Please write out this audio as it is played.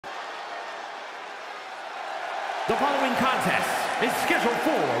The following contest is scheduled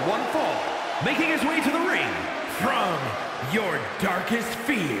for one fall. Making his way to the ring from your darkest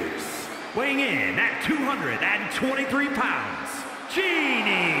fears. Weighing in at 223 pounds,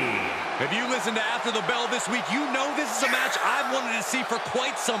 Genie. If you listen to After the Bell this week, you know this is a match I've wanted to see for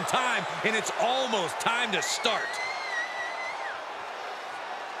quite some time, and it's almost time to start.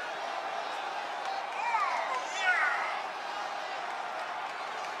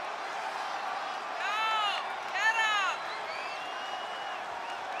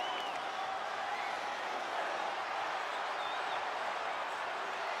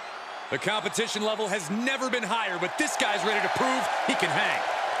 The competition level has never been higher, but this guy's ready to prove he can hang.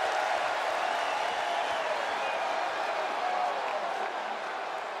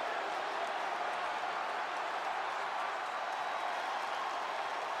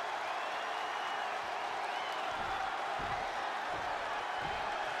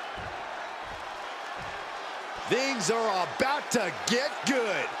 Things are about to get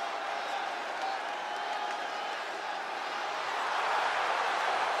good.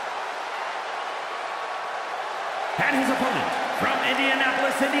 And his opponent from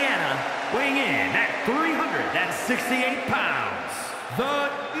Indianapolis, Indiana, weighing in at 368 pounds, the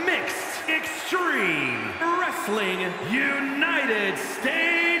Mixed Extreme Wrestling United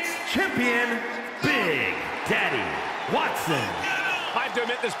States Champion, Big Daddy Watson. I have to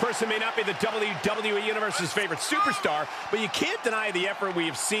admit, this person may not be the WWE Universe's favorite superstar, but you can't deny the effort we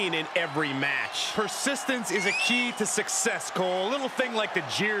have seen in every match. Persistence is a key to success, Cole. A little thing like the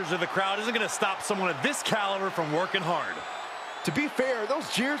jeers of the crowd isn't going to stop someone of this caliber from working hard. To be fair, those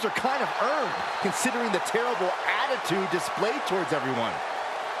jeers are kind of earned, considering the terrible attitude displayed towards everyone.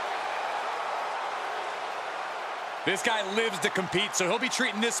 This guy lives to compete, so he'll be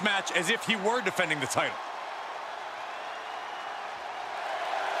treating this match as if he were defending the title.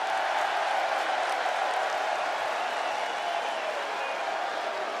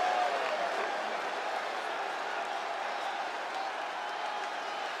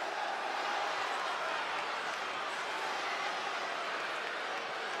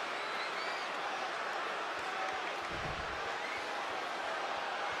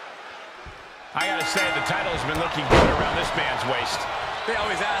 I gotta say, the title has been looking good around this man's waist. They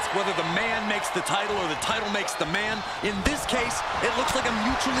always ask whether the man makes the title or the title makes the man. In this case, it looks like a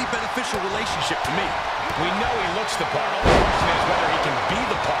mutually beneficial relationship to me. We know he looks the part. The question is whether he can be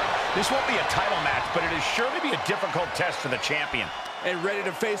the part. This won't be a title match, but it is sure to be a difficult test for the champion. And ready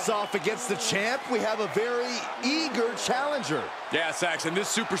to face off against the champ, we have a very eager challenger. Yeah, Saxon,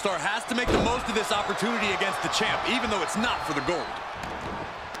 this superstar has to make the most of this opportunity against the champ, even though it's not for the gold.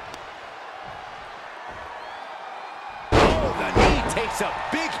 Takes a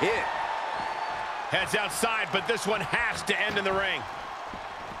big hit. Heads outside, but this one has to end in the ring.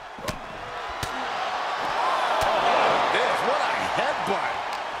 What a headbutt.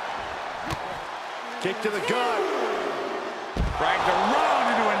 Kick to the gut. Dragged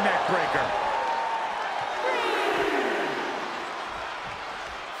around into a neck breaker.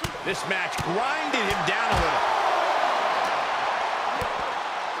 This match grinded him down a little.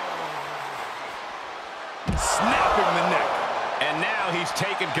 Snapping the neck. And now he's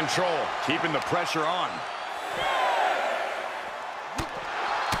taken control, keeping the pressure on.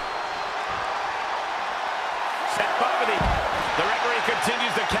 Set bumpity. The referee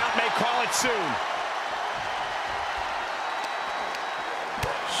continues the count, may call it soon.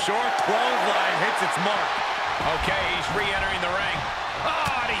 Short clothesline hits its mark. Okay, he's re-entering the ring.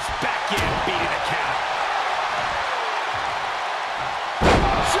 Oh, and he's back in, beating the count.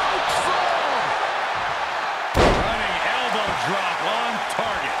 Drop on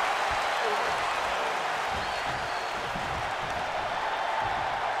target.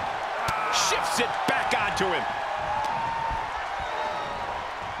 Shifts it back onto him.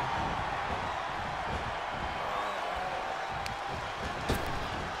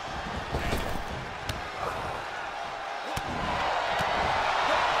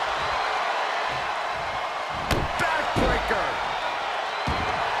 Backbreaker.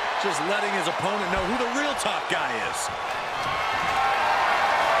 Just letting his opponent know who the real top guy is.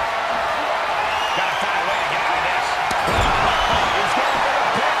 Gotta find a way to get out of this. He's got a bit of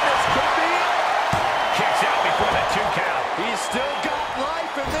pain. This could be it. Kicks out before the 2 count. He's still got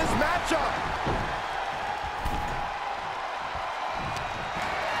life in this matchup.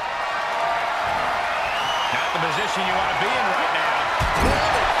 Not the position you want to be in right now.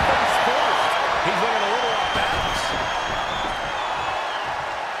 Face first. He's looking a little off balance.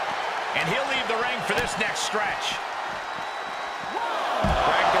 And he'll leave the ring for this next stretch.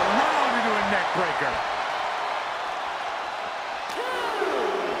 Dragged around into a neck breaker.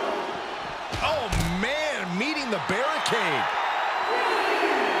 Oh, man. meeting the barricade.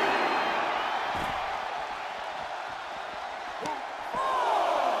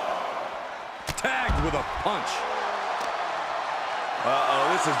 Tagged with a punch. Uh-oh,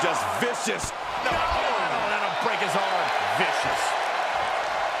 this is just vicious. No, that'll break his arm. Vicious.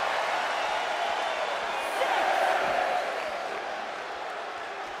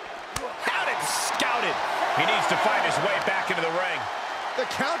 Scouted. He needs to find his way back into the ring. The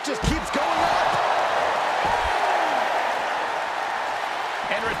count just keeps going up.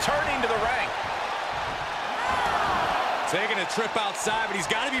 And returning to the ring. Taking a trip outside, but he's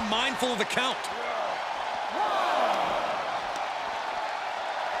got to be mindful of the count.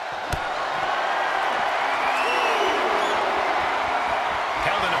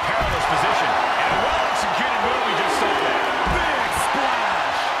 Held in a perilous position. And a well-executed move, we just saw that. Big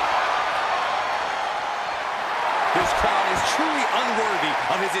splash. This crowd is truly unworthy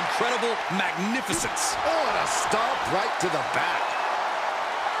of his incredible magnificence. Oh, and a stomp right to the back.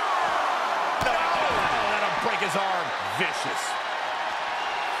 No, that'll break his arm. Vicious.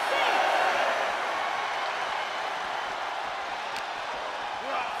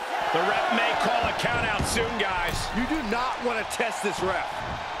 The ref may call a count out soon, guys. You do not want to test this ref.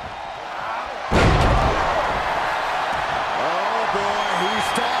 Oh, boy, he's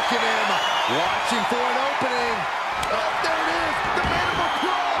stalking him. Watching for an opening. Oh, there it is. The man